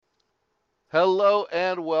Hello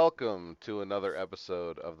and welcome to another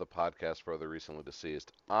episode of the podcast for the recently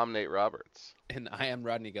deceased. I'm Nate Roberts. And I am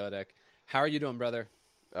Rodney Godek. How are you doing, brother?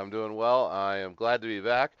 I'm doing well. I am glad to be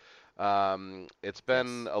back. It's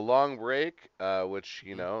been Yes. a long break, which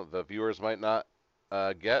Mm. the viewers might not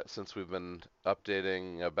get since we've been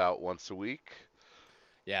updating about once a week.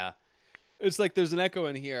 Yeah. It's like there's an echo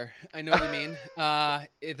in here. I know what you mean.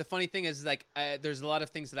 The funny thing is, there's a lot of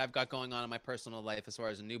things that I've got going on in my personal life as far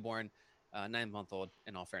as a newborn, 9 month old,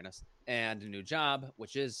 in all fairness, and a new job,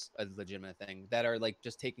 which is a legitimate thing, that are like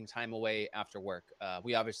just taking time away after work.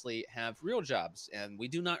 We obviously have real jobs, and we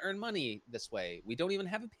do not earn money this way. We don't even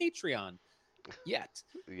have a Patreon yet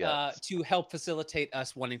Yes. to help facilitate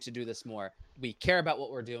us wanting to do this more. We care about what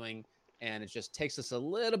we're doing, and it just takes us a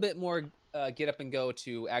little bit more get up and go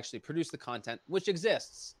to actually produce the content, which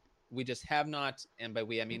exists. We just have not, and by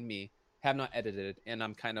we I mean me, have not edited it, and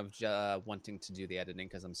I'm kind of wanting to do the editing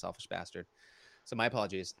because I'm a selfish bastard. So my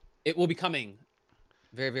apologies. It will be coming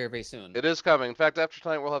very, very, very soon. It is coming. In fact, after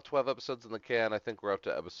tonight, we'll have 12 episodes in the can. I think we're up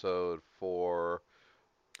to episode four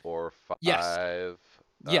or Yes, five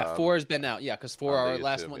yeah, four has been out. Yeah, because four on the our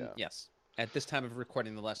last YouTube. one. Yeah. Yes, at this time of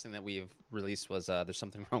recording, the last thing that we've released was "There's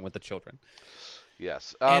something wrong with the children."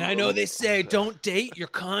 Yes. And I know they say don't date your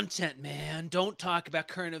content, man. Don't talk about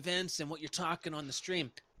current events and what you're talking on the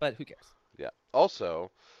stream. But who cares? Yeah.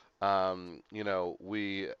 Also,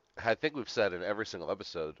 I think we've said in every single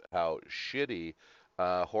episode how shitty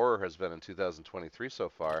horror has been in 2023 so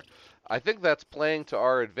far. I think that's playing to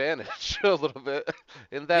our advantage a little bit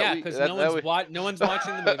in that Yeah, we because that we. no one's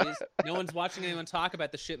watching the movies. No one's watching anyone talk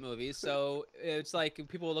about the shit movies. So it's like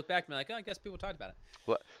people will look back and be like, "Oh, I guess people talked about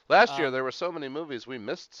it." Last year Um, there were so many movies we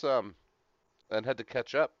missed some and had to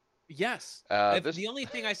catch up. yes. This The only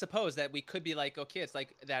thing I suppose that we could be like, okay, it's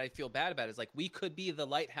like that I feel bad about is like we could be the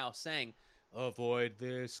lighthouse saying, "Avoid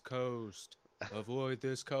this coast, avoid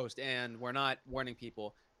this coast," and we're not warning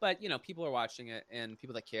people. But people are watching it, and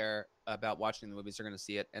people that care about watching the movies are going to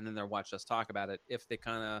see it, and then they'll watch us talk about it if they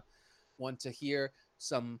kind of want to hear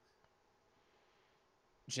some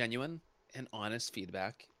genuine and honest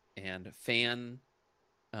feedback and fan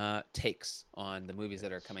takes on the movies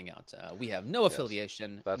that are yes, coming out. We have no yes,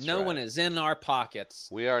 affiliation. that's No one right. is in our pockets,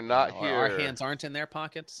 We are not or our here. hands aren't in their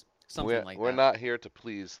pockets. Something We're like we're that. not here to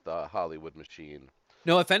please the Hollywood machine.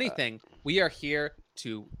 No, if Uh, anything, we are here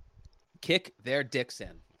to kick their dicks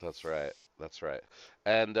in. that's right. That's right.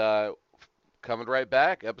 And coming right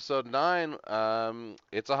back, episode 9.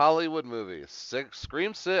 It's a Hollywood movie.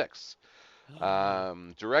 Scream 6.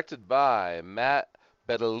 Directed by Matt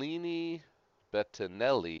Bettinelli.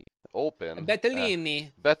 Bettinelli. Open.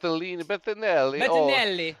 Bettelini. Bettinelli. Oh,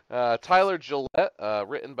 Bettinelli. Tyler Gillette.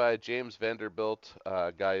 Written by James Vanderbilt,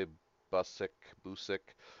 Guy Busick,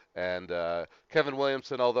 and Kevin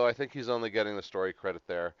Williamson. Although I think he's only getting the story credit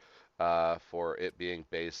there for it being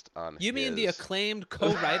based on You mean the his. acclaimed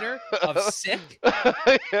co-writer of Sick?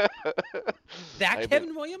 Yeah. That I mean,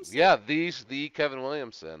 Kevin Williamson? yeah, the Kevin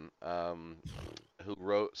Williamson, who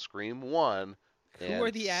wrote Scream 1 Who are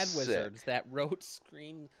and the ad Sick, wizards that wrote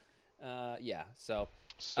Scream? Yeah. So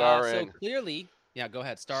starring clearly, yeah. Go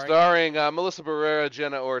ahead. Starring. starring Melissa Barrera,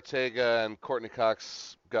 Jenna Ortega, and Courtney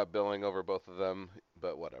Cox. Got billing over both of them,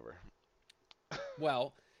 but whatever.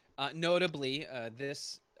 Well, notably,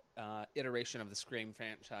 this iteration of the Scream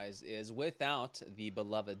franchise is without the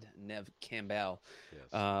beloved Nev Campbell.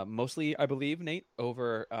 Yes. Mostly, I believe, Nate,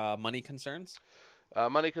 over money concerns.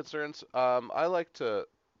 Money concerns. I like to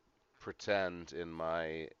pretend in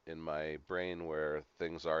my brain where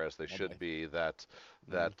things are as they Oh should boy. be that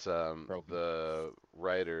Mm, broken. the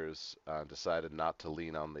writers decided not to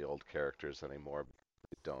lean on the old characters anymore.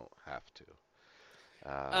 They don't have to.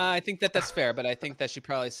 I think that that's fair, but I think that she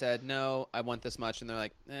probably said, "No, I want this much," and they're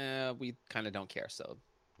like, "We kind of don't care, so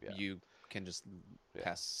Yeah, you can just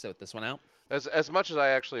yeah. sit this one out." As much as I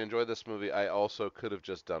actually enjoyed this movie, I also could have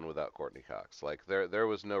just done without Courtney Cox. Like there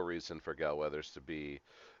was no reason for Gal Weathers to be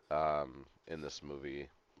in this movie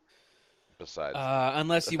besides.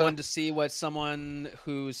 Unless you wanted to see what someone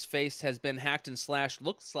whose face has been hacked and slashed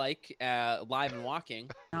looks like live and walking,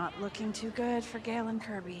 Not looking too good for Galen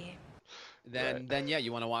Kirby. Right. then yeah,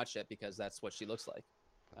 you want to watch it because that's what she looks like.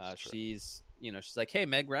 That's true. She's like, hey,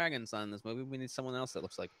 Meg Ryan's on this movie. We need someone else that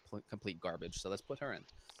looks like complete garbage, so let's put her in.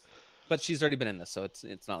 But she's already been in this, so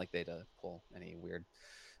it's not like they had to pull any weird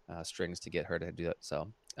strings to get her to do it.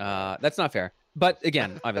 So that's not fair. But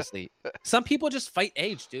again, obviously, some people just fight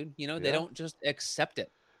age, dude. They Yeah, don't just accept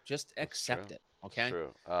it. Just that's true. accept it. It's Okay.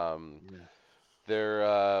 true. Yeah.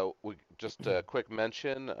 Just a quick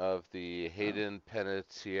mention of the Hayden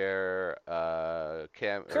Panettiere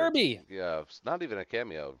Kirby. yeah, it's not even a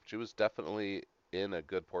cameo. She was definitely in a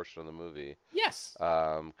good portion of the movie. Yes.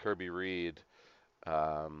 Kirby Reed.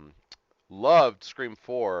 Um, Loved Scream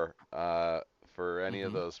 4. For any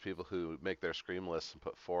of Hmm. those people who make their Scream list and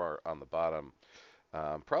put 4 on the bottom,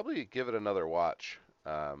 probably give it another watch.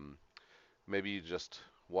 Maybe you just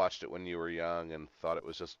watched it when you were young and thought it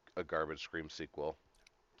was just a garbage Scream sequel.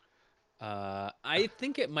 I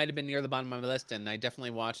think it might have been near the bottom of my list, and I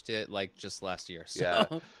definitely watched it like just last year. Yeah,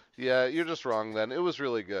 So, yeah, you're just wrong then. It was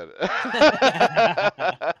really good.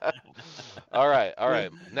 All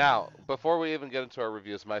right. Now, before we even get into our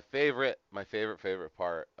reviews, my favorite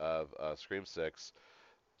part of Scream 6,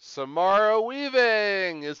 Samara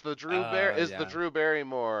Weaving is the yeah. Drew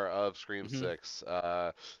Barrymore of Scream Hmm. 6.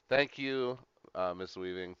 Thank you, Miss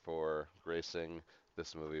Weaving, for gracing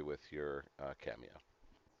this movie with your cameo.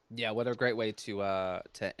 Yeah, what a great way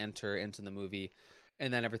to enter into the movie,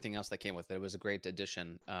 and then everything else that came with it. It was a great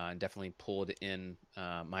addition, and definitely pulled in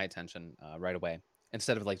my attention right away.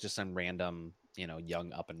 Instead of like just some random,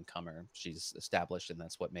 young up and comer, she's established, and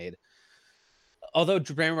that's what made. Although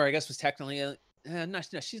Drew Barrymore, I guess, was technically no,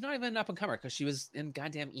 she's not even an up and comer because she was in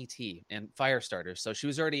goddamn ET and Firestarter, so she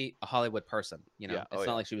was already a Hollywood person. Yeah. Oh It's not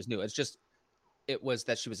yeah. like she was new. It's just it was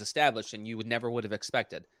that she was established, and you would have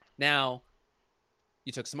expected. Now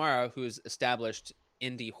you took Samara, who's established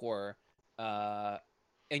indie horror, uh,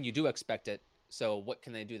 and you do expect it. So what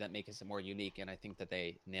can they do that makes it more unique? And I think that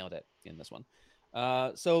they nailed it in this one.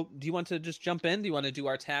 So do you want to just jump in? Do you want to do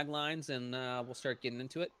our taglines and we'll start getting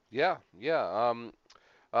into it? Yeah. Yeah.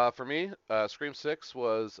 For me, Scream 6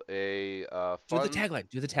 was a Do the fun. tagline.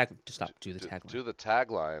 Do the tag. Just stop. Do the tagline. Do the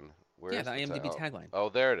tagline. Yeah, Where's the the IMDb tag? tagline. Oh,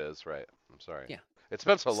 there it is. Right. I'm sorry. Yeah, It's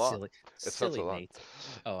been so long. silly, It's been silly so long. Nate.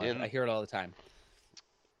 Oh, I In hear it all the time.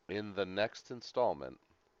 in the next installment,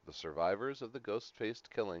 the survivors of the ghost-faced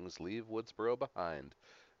killings leave Woodsboro behind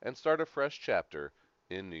and start a fresh chapter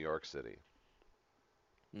in New York City.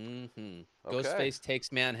 Mm-hmm. Okay. Ghostface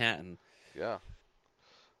takes Manhattan. Yeah.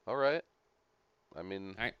 All right. I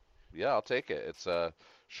mean, All right. yeah, I'll take it. It's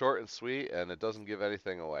short and sweet, and it doesn't give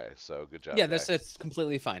anything away. So good job, Yeah, guy. that's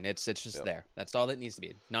completely fine. It's just Yep. there. That's all that needs to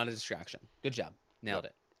be. Not a distraction. Good job. Yep. Nailed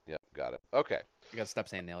it. Yep. Got it. Okay. You gotta stop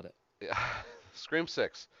saying nailed it. Yeah. Scream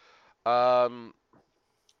 6. Um,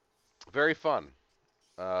 very fun.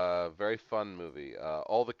 Very fun movie.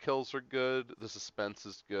 All the kills are good. The suspense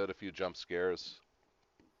is good. A few jump scares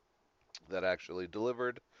that actually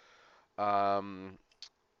delivered. Um,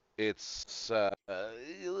 it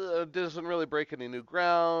doesn't really break any new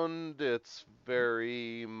ground. It's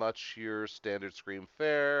very much your standard Scream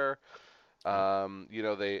fare.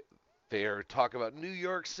 Yep. They're talking about New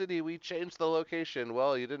York City. We changed the location.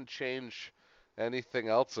 Well, you didn't change anything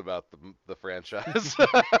else about the franchise,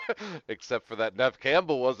 except for that Nev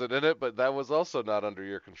Campbell wasn't in it, but that was also not under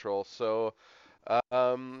your control. So,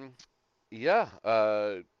 um, yeah,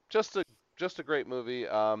 just a great movie.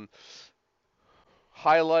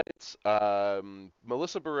 Highlights: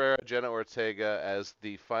 Melissa Barrera, Jenna Ortega as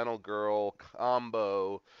the final girl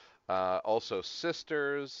combo. Also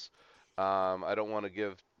sisters. I don't want to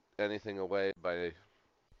give anything away by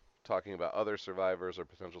talking about other survivors or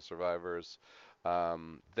potential survivors.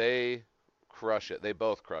 They crush it. They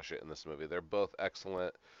both crush it in this movie. They're both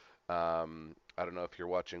excellent. I don't know if you're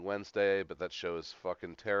watching Wednesday, but that show is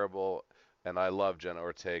fucking terrible, and I love Jenna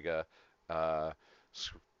Ortega. Uh,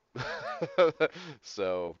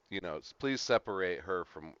 so please separate her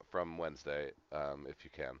from Wednesday if you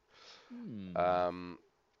can. Hmm. Um,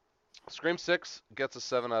 Scream 6 gets a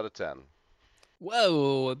 7 out of 10.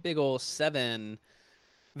 Whoa, a big ol' 7.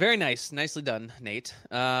 Very nice. Nicely done, Nate.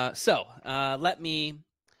 Let me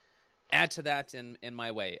add to that in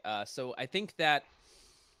my way. So I think that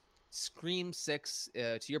Scream 6,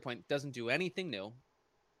 to your point, doesn't do anything new.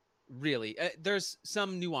 Really. There's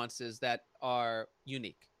some nuances that are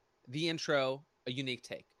unique. The intro, a unique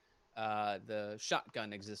take. The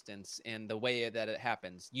shotgun existence and the way that it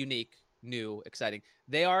happens, unique, new, exciting.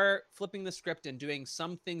 They are flipping the script and doing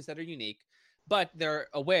some things that are unique, but they're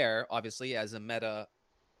aware, obviously, as a meta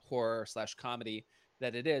horror slash comedy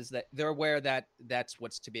that it is, that they're aware that that's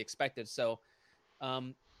what's to be expected. So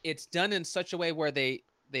um, it's done in such a way where they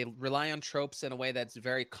rely on tropes in a way that's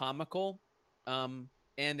very comical, um,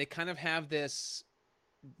 and they kind of have this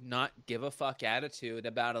not give a fuck attitude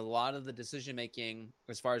about a lot of the decision making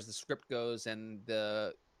as far as the script goes and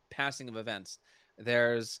the passing of events.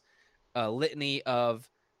 There's a litany of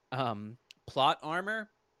plot armor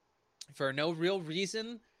for no real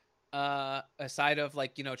reason, aside of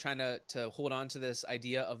like trying to hold on to this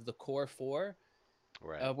idea of the core four.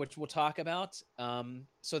 Right. which we'll talk about.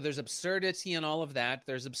 So there's absurdity in all of that.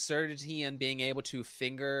 There's absurdity in being able to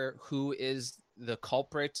finger who is the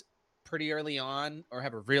culprit pretty early on, or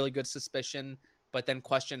have a really good suspicion, but then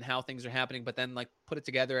question how things are happening, but then like put it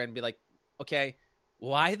together and be like, okay,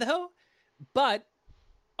 why though? But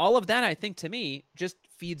all of that, I think, to me, just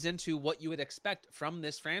feeds into what you would expect from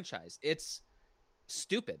this franchise. It's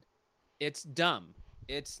stupid. It's dumb.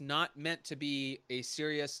 It's not meant to be a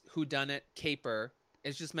serious whodunit caper.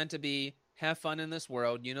 It's just meant to be have fun in this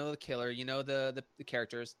world. You know the killer. You know the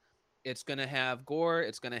characters. It's gonna have gore.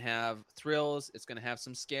 It's gonna have thrills. It's gonna have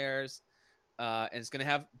some scares, and it's gonna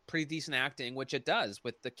have pretty decent acting, which it does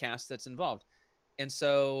with the cast that's involved. And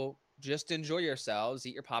so just enjoy yourselves,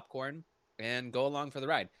 eat your popcorn, and go along for the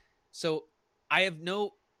ride. So I have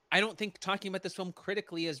no, I don't think talking about this film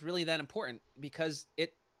critically is really that important because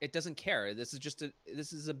it doesn't care. This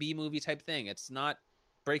is a B movie type thing. It's not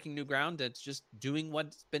breaking new ground. It's just doing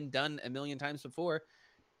what's been done a million times before.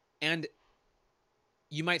 And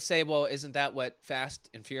you might say, well, isn't that what Fast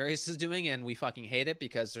and Furious is doing? And we fucking hate it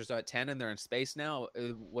because there's a 10 and they're in space now.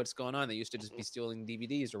 What's going on? They used to just be stealing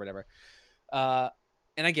DVDs or whatever.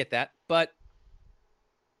 And I get that, but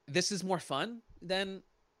this is more fun than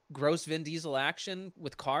gross Vin Diesel action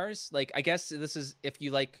with cars. Like, I guess this is, if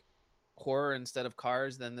you like horror instead of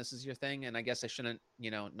cars, then this is your thing. And I guess I shouldn't,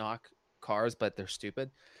 knock cars, but they're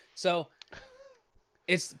stupid. So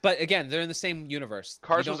but again, they're in the same universe.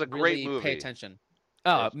 Cars You was a don't great really movie. Pay attention.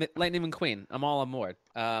 Oh, Lightning McQueen. I'm all on board.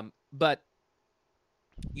 But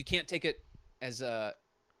you can't take it as a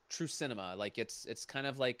true cinema. Like it's kind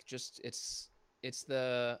of like just it's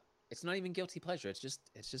not even guilty pleasure. It's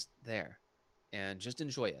just there, and just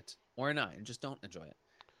enjoy it or not, and just don't enjoy it.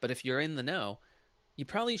 But if you're in the know, you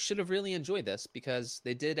probably should have really enjoyed this because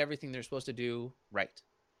they did everything they're supposed to do right.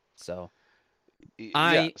 So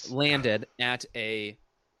I Yes. landed at a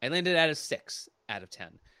 6 out of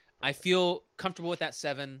 10. I feel comfortable with that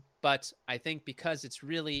 7, but I think because it's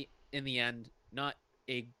really in the end not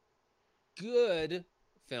a good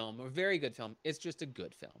film or very good film, it's just a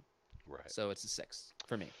good film. Right. So it's a 6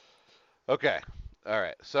 for me. Okay. All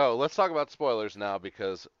right. So let's talk about spoilers now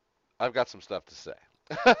because I've got some stuff to say.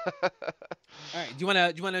 All right. Do you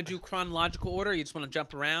want to do chronological order? Or you just want to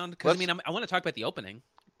jump around? Because I want to talk about the opening,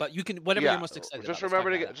 but you can whatever you're most excited just about.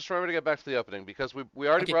 remember to get back to the opening because we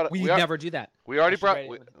already brought it. We never do that. We already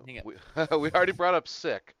we already brought up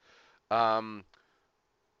Sick. Oh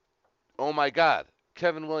my God,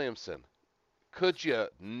 Kevin Williamson, could you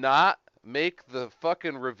not make the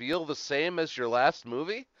fucking reveal the same as your last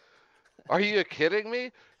movie? Are you kidding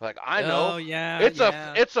me? Like, I know. Oh yeah.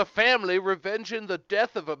 It's a family revenging the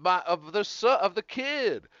death of the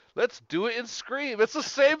kid. Let's do it in Scream. It's the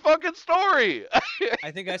same fucking story.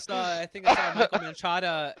 I think I saw a Michael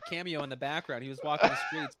Manchada cameo in the background. He was walking the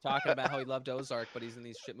streets talking about how he loved Ozark, but he's in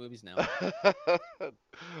these shit movies now.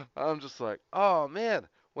 I'm just like, oh man.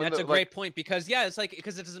 That's a great point because it's like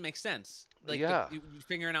because it doesn't make sense. Like Yeah. you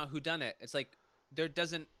figuring out who done it. It's like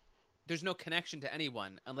there's no connection to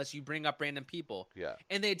anyone unless you bring up random people. Yeah.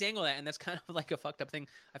 And they dangle that, and that's kind of like a fucked up thing.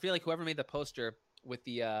 I feel like whoever made the poster with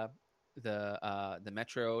the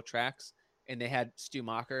metro tracks, and they had Stu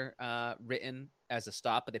Macher written as a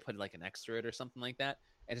stop, but they put like an X through it or something like that.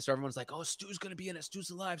 And so everyone's like, "Oh, Stu's gonna be in it. Stu's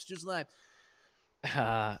alive. Stu's alive."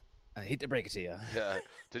 I hate to break it to you. Yeah.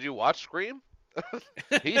 Did you watch Scream?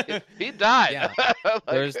 he died. Yeah. Like,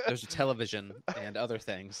 there's a television and other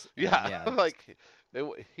things. Yeah. Like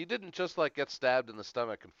he didn't just like get stabbed in the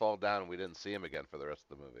stomach and fall down, and we didn't see him again for the rest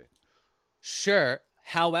of the movie. Sure.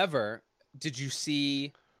 However, did you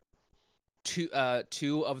see two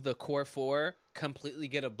of the core 4 completely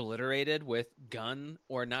get obliterated with gun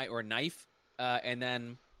or knife, and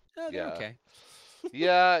then they're okay.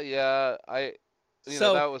 Yeah.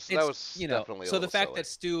 That was definitely so the fact silly. that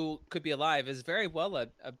Stu could be alive is very well a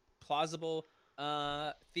plausible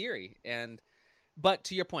theory. But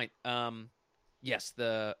to your point, yes,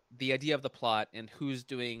 the idea of the plot and who's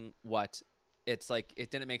doing what, it's like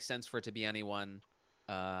it didn't make sense for it to be anyone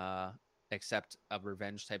except a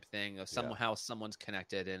revenge type thing of somehow someone's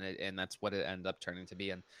connected, and that's what it ended up turning to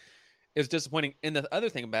be. And it was disappointing. And the other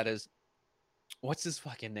thing about it is, what's his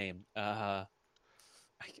fucking name?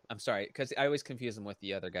 I'm sorry, because I always confuse him with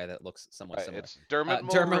the other guy that looks somewhat similar. It's Dermot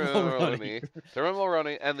Mulroney. Dermot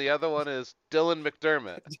Mulroney, and the other one is Dylan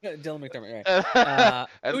McDermott. Dylan McDermott,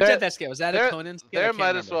 right. Who did that skit? Was that a Conan skit? There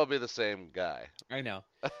might as well be the same guy. I know.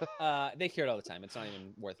 They hear it all the time. It's not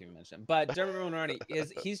even worth even mentioning. But Dermot Mulroney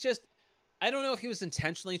he's just, I don't know if he was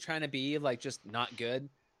intentionally trying to be like just not good,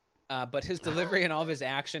 but his delivery and all of his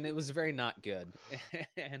action, it was very not good.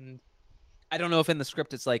 And I don't know if in the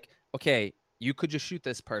script it's like, okay, you could just shoot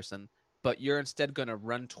this person, but you're instead going to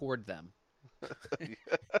run toward them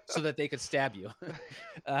so that they could stab you.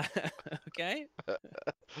 uh, okay.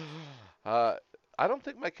 uh, I don't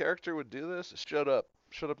think my character would do this. Shut up,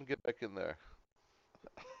 and get back in there.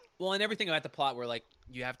 Well, and everything about the plot where like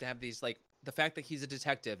you have to have these like the fact that he's a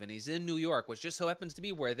detective and he's in New York, which just so happens to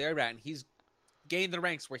be where they're at, and he's gained the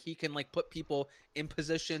ranks where he can like put people in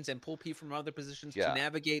positions and pull people from other positions to Yeah.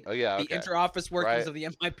 navigate Oh yeah. the Okay. inter-office workings Right. of the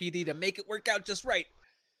NYPD to make it work out just right.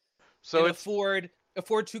 So And it's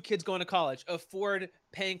afford two kids going to college, afford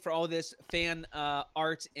paying for all this fan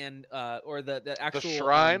art and or the actual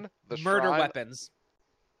the murder shrine. weapons.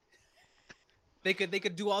 They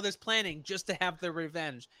could do all this planning just to have their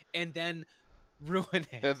revenge and then ruin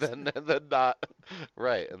it. and then not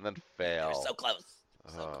right, and then fail. They're so close.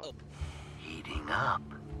 So Oh. close. Heating up.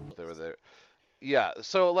 They were there. Yeah,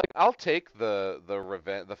 so like I'll take the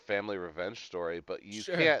family revenge story, but you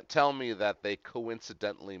Sure. can't tell me that they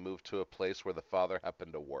coincidentally moved to a place where the father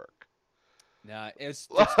happened to work. Nah, it's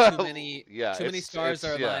too many Yeah, too many it's- stars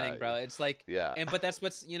it's- are yeah. aligning, bro. It's like Yeah. but that's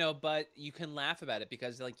what's but you can laugh about it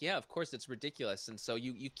because like yeah, of course it's ridiculous, and so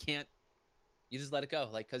you can't, you just let it go,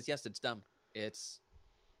 like, because yes, it's dumb. It's,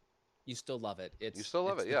 you still love it. You still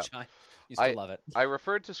love it's it, the yeah. you still love it. I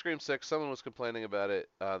referred to Scream 6. Someone was complaining about it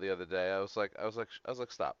the other day. I was like,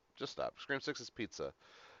 stop, just stop. Scream 6 is pizza.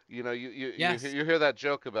 You know, Yes. you hear that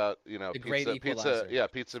joke about The great pizza, equalizer. yeah,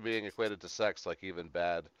 pizza being equated to sex, like even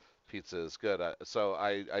bad pizza is good. So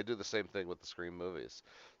I do the same thing with the Scream movies.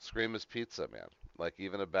 Scream is pizza, man. Like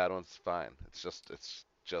even a bad one's fine. It's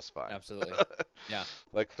just fine. Absolutely. Yeah.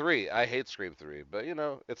 Like 3, I hate Scream 3, but you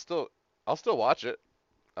know, I'll still watch it.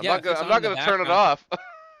 I'm Yeah, not if gonna it's I'm on not in the gonna turn it background.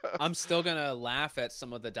 off. I'm still gonna laugh at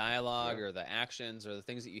some of the dialogue Yeah. or the actions or the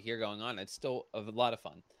things that you hear going on. It's still a lot of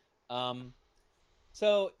fun.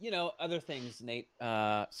 So other things, Nate.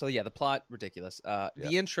 So yeah, the plot ridiculous. The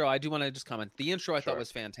intro, I do want to just comment. The intro I thought Sure.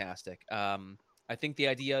 was fantastic. I think the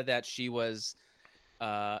idea that she was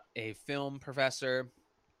a film professor,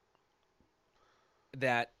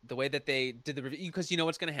 that the way that they did the review, because you know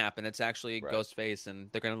what's going to happen. It's actually Right. Ghostface, and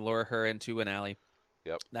they're going to lure her into an alley.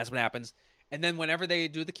 Yep. That's what happens. And then whenever they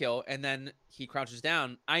do the kill, and then he crouches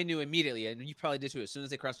down, I knew immediately, and you probably did too. As soon as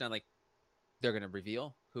they crouch down, like, they're going to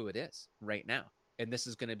reveal who it is right now. And this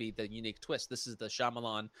is going to be the unique twist. This is the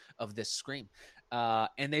Shyamalan of this Scream.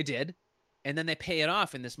 And they did. And then they pay it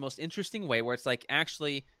off in this most interesting way where it's like,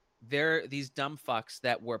 actually, they're these dumb fucks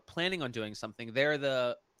that were planning on doing something. They're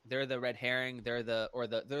the red herring. They're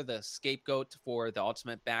the scapegoat for the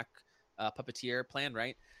ultimate back puppeteer plan,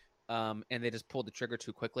 right? And they just pulled the trigger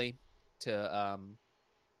too quickly to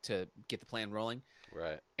get the plan rolling.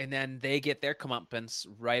 Right. And then they get their comeuppance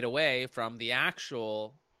right away from the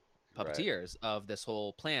actual puppeteers of this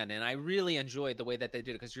whole plan. And I really enjoyed the way that they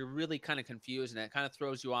did it, because you're really kind of confused, and it kind of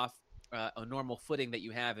throws you off a normal footing that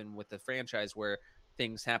you have in with the franchise, where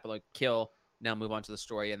things happen like kill, now move on to the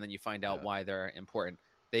story, and then you find out why they're important.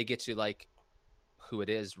 They get to like who it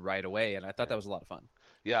is right away, and I thought that was a lot of fun.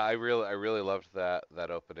 Yeah, I really loved that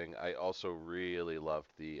opening. I also really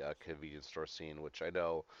loved the convenience store scene, which I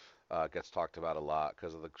know gets talked about a lot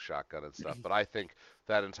because of the shotgun and stuff. But I think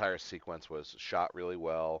that entire sequence was shot really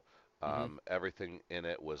well. Everything in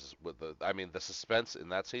it was the suspense in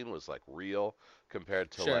that scene was like real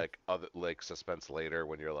compared to Sure. like other like suspense later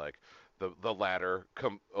when you're like the ladder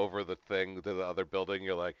come over the thing to the other building.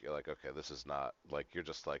 You're like okay, this is not like, you're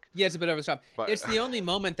just like, Yeah, it's a bit of a stop. But- It's the only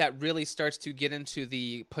moment that really starts to get into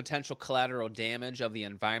the potential collateral damage of the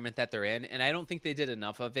environment that they're in, and I don't think they did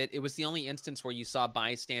enough of it. It was the only instance where you saw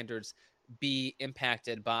bystanders be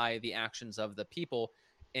impacted by the actions of the people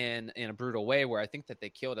in a brutal way, where I think that they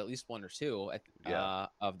killed at least one or two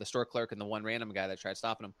of the store clerk and the one random guy that tried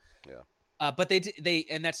stopping them. Yeah. But they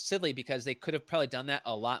and that's silly, because they could have probably done that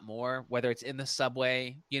a lot more, whether it's in the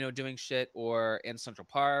subway, doing shit, or in Central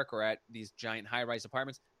Park, or at these giant high-rise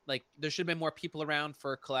apartments. Like, there should have been more people around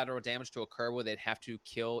for collateral damage to occur, where they'd have to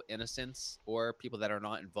kill innocents or people that are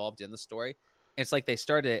not involved in the story. It's like they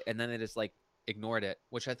started it and then they just like ignored it,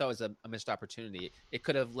 which I thought was a missed opportunity. It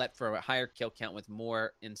could have let for a higher kill count with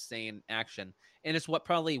more insane action, and it's what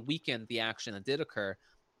probably weakened the action that did occur,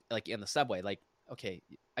 like in the subway. Like, okay,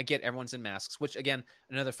 I get everyone's in masks, which again,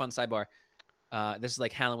 another fun sidebar. This is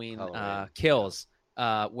like Halloween. Kills,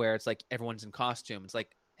 where it's like everyone's in costume. It's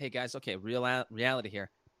like, hey guys, okay, reality here.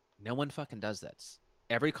 No one fucking does this.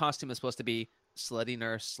 Every costume is supposed to be slutty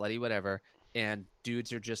nurse, slutty whatever, and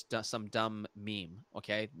dudes are just some dumb meme.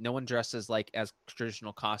 Okay, no one dresses like as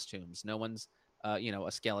traditional costumes. No one's, a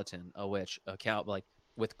skeleton, a witch, a cow, like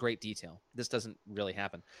with great detail. This doesn't really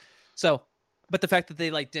happen. So But the fact that they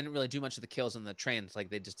like didn't really do much of the kills on the trains, like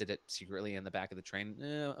they just did it secretly in the back of the train.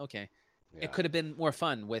 Okay, it Yeah, could have been more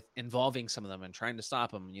fun with involving some of them and trying to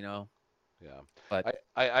stop them. yeah. But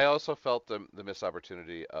I also felt the missed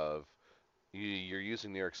opportunity of you're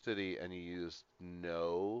using New York City and you used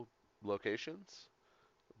no locations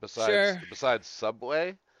sure, besides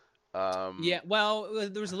subway. yeah. Um, Well,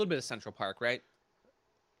 there was a little bit of Central Park, right?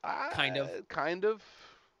 Kind of. kind of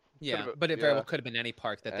could Yeah, have, but it very well yeah, could have been any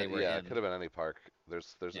park that they were yeah, it in. could have been any park.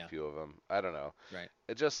 There's a Yeah, few of them. I don't know. right.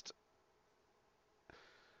 It just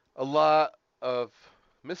a lot of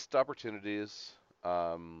missed opportunities.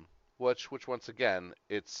 Um, which once again,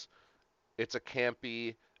 it's a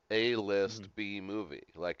campy A-list Hmm. B movie.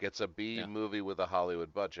 Like it's a B Yeah, movie with a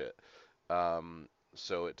Hollywood budget. Um,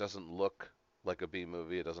 so it doesn't look like a B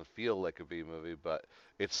movie. It doesn't feel like a B movie, but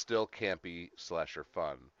it's still campy slasher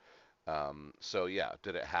fun. So yeah,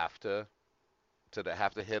 did it have to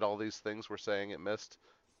hit all these things we're saying it missed?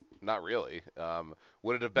 Not really.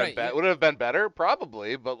 Would it have been right. bad? Would it have been better?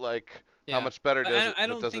 Probably, but like, how Yeah, much better but I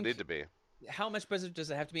don't does it need think to be? how much better does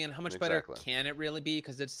it have to be, and how much better Exactly. can it really be?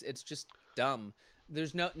 Because it's just dumb.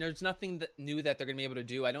 There's nothing that new that they're gonna be able to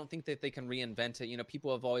do. I don't think that they can reinvent it.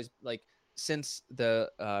 People have always like since the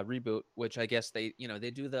reboot, which I guess they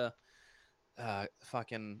do the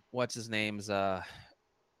fucking what's his name's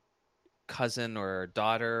cousin or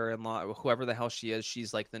daughter-in-law, whoever the hell she is.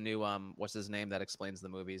 She's like the new what's his name that explains the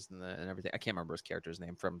movies and everything. I can't remember his character's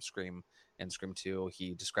name from Scream and Scream 2.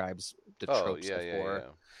 He describes the Oh tropes yeah, of yeah, horror.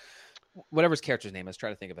 yeah. Whatever his character's name is, try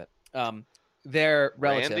to think of it. Their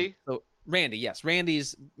relative. Randy? So Randy, yes,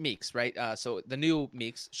 Randy's Meeks, right? So the new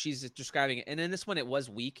Meeks, she's describing it, and in this one, it was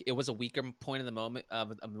weak. It was a weaker point of the moment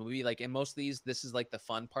of a movie. Like in most of these, this is like the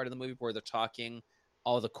fun part of the movie where they're talking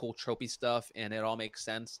all the cool tropey stuff, and it all makes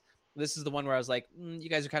sense. This is the one where I was like, you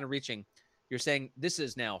guys are kind of reaching. You're saying this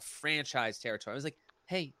is now franchise territory. I was like,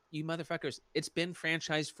 hey, you motherfuckers, it's been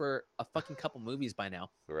franchised for a fucking couple movies by now.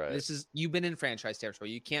 Right. You've been in franchise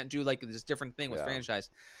territory. You can't do like this different thing with Yeah. franchise.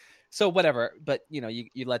 So whatever, but you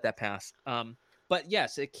let that pass. But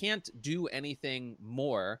yes, it can't do anything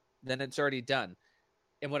more than it's already done.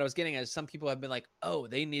 And what I was getting at is some people have been like, oh,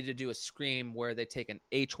 they need to do a Scream where they take an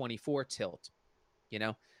A24 tilt,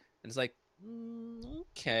 and it's like,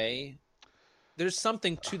 okay, there's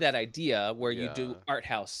something to that idea where you do Yeah. art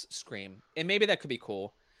house Scream, and maybe that could be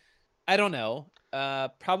cool. I don't know.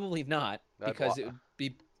 Probably not I'd wa because it would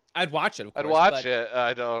be. I'd watch it, of I'd course, watch but it.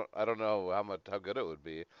 I don't know how good it would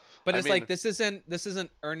be. I it's mean, like this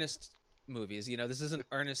isn't Ernest movies. This isn't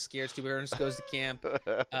Ernest Scared Stupid. Ernest Goes to Camp.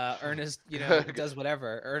 Ernest, does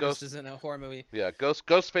whatever. Ernest Ghost. isn't a horror movie. Yeah,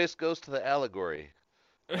 Ghostface goes to the allegory.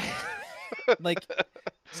 Like,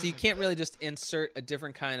 so you can't really just insert a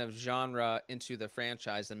different kind of genre into the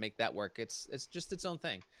franchise and make that work. It's just its own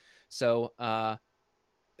thing. So, I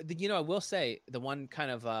will say the one kind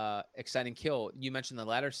of exciting kill you mentioned, the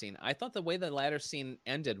ladder scene. I thought the way the ladder scene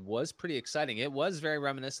ended was pretty exciting. It was very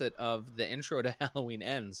reminiscent of the intro to Halloween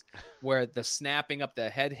Ends, where the snapping up, the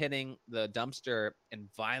head hitting the dumpster and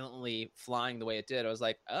violently flying the way it did. I was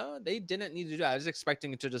like, oh, they didn't need to do that. I was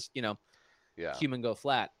expecting it to just Yeah. human go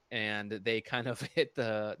flat, and they kind of hit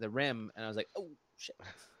the rim, and I was like, oh shit.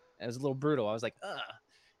 It was a little brutal. I was like,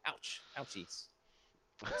 ouch, ouchies.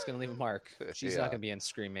 It's gonna leave a mark. She's not Yeah. gonna be in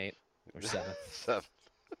Scream 8 or 7. So-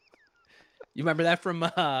 You remember that from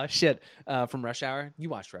from Rush Hour? You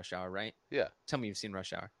watched Rush Hour, right? yeah. Tell me you've seen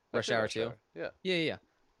Rush Hour. I've Rush seen Hour Rush 2? Hour. Yeah. Yeah, yeah,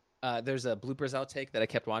 yeah. There's a bloopers outtake that I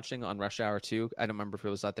kept watching on Rush Hour 2. I don't remember if it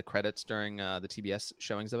was at the credits during the TBS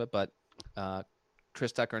showings of it, but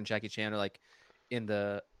Chris Tucker and Jackie Chan are like in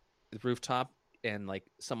the rooftop, and like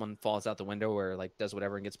someone falls out the window or like does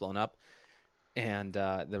whatever and gets blown up, and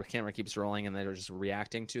the camera keeps rolling, and they're just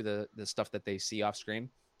reacting to the stuff that they see off screen.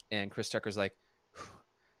 And Chris Tucker's like,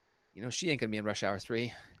 she ain't gonna be in Rush Hour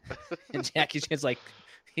 3. And Jackie Chan's like,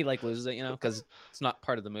 he like loses it, because it's not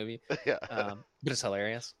part of the movie. Yeah. But it's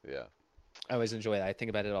hilarious. Yeah. I always enjoy that. I think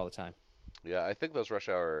about it all the time. Yeah. I think those Rush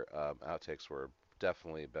Hour outtakes were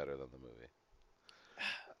definitely better than the movie.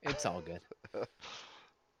 It's all good.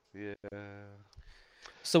 Yeah.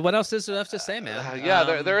 So what else is there left to say, man? Yeah,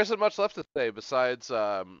 there isn't much left to say besides,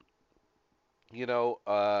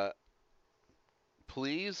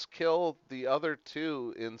 please kill the other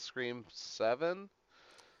two in Scream 7.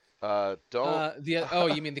 Don't.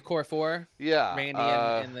 You mean the core four? Yeah. Randy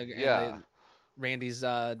and yeah. Randy's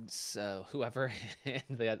whoever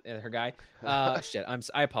and her guy. Shit.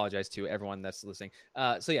 I apologize to everyone that's listening.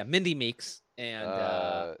 So yeah, Mindy Meeks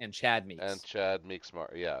and Chad Meeks. And Chad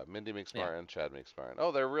Meeks-Martin. Yeah, Mindy Meeks-Martin Yeah. and Chad Meeks-Martin.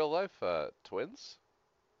 Oh, they're real life twins?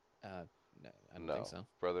 No, I don't think No. so.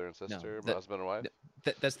 Brother and No, sister, husband and wife?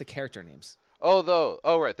 that's the character names. Oh, though.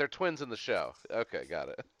 Oh, right. They're twins in the show. Okay, got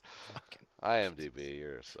it. Fucking. IMDb,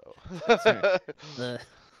 you're so. Sorry.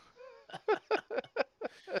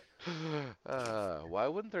 Ugh. Why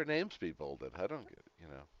wouldn't their names be bolded? I don't get.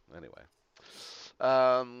 Anyway.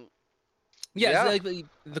 Um, Yeah, it's yeah. like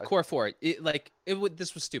the core four.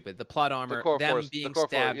 This was stupid. The plot The armor, core them force. The being core four.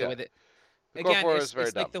 stabbed, the Yeah. way that The core again, four is very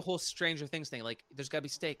it's like dumb. the whole Stranger Things thing. Like, there's gotta be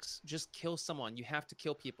stakes. Just kill someone. You have to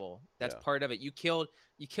kill people. That's Yeah. part of it. You killed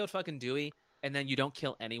fucking Dewey, and then you don't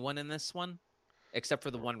kill anyone in this one, except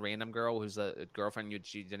for the one random girl who's a girlfriend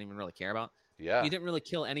she didn't even really care about. Yeah. You didn't really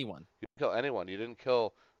kill anyone. You didn't kill anyone. You didn't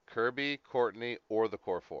kill Kirby, Courtney, or the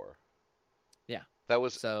core four. Yeah. That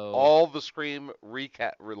was So all the Scream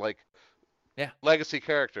yeah. legacy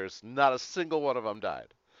characters. Not a single one of them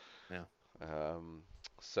died. Yeah.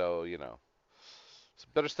 So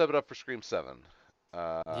better step it up for Scream 7.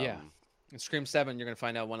 Yeah. In Scream 7, you're gonna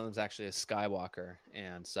find out one of them's actually a Skywalker,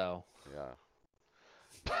 and so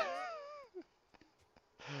Yeah.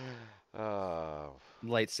 uh,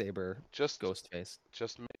 lightsaber, just ghost face.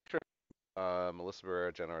 just make sure Melissa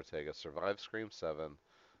Barrera, Jenna Ortega survive Scream 7.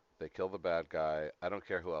 They kill the bad guy. I don't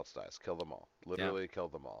care who else dies. Kill them all. Literally kill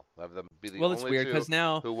them all. Have them be the Well, it's only weird two because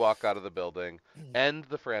now who walk out of the building. End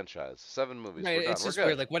the franchise. 7 movies. right, We're done. it's We're just good.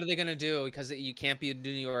 weird. Like, what are they gonna do? Because you can't be in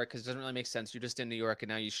New York because it doesn't really make sense. You're just in New York, and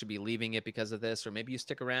now you should be leaving it because of this, or maybe you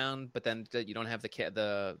stick around, but then you don't have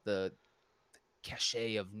the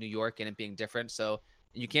cachet of New York and it being different. So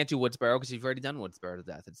you can't do Woodsboro because you've already done Woodsboro to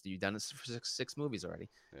death. You've done it for six movies already,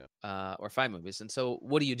 Yeah. Or 5 movies. And so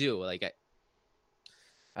what do you do? Like,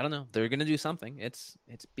 I don't know. They're gonna do something.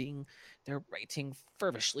 They're writing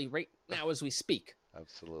fervishly right now as we speak.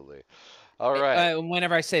 Absolutely. All right.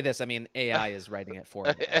 Whenever I say this, I mean AI is writing it for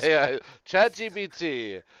me. Yeah,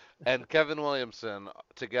 ChatGPT and Kevin Williamson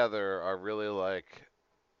together are really like.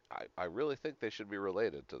 I really think they should be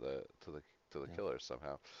related to the killers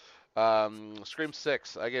somehow. Scream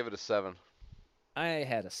 6. I gave it a 7. I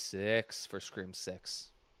had a 6 for Scream 6.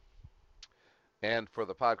 And for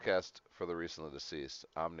the podcast for the recently deceased,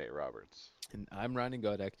 I'm Nate Roberts, And I'm Ronnie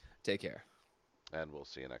Godek. Take care. and we'll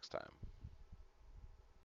see you next time.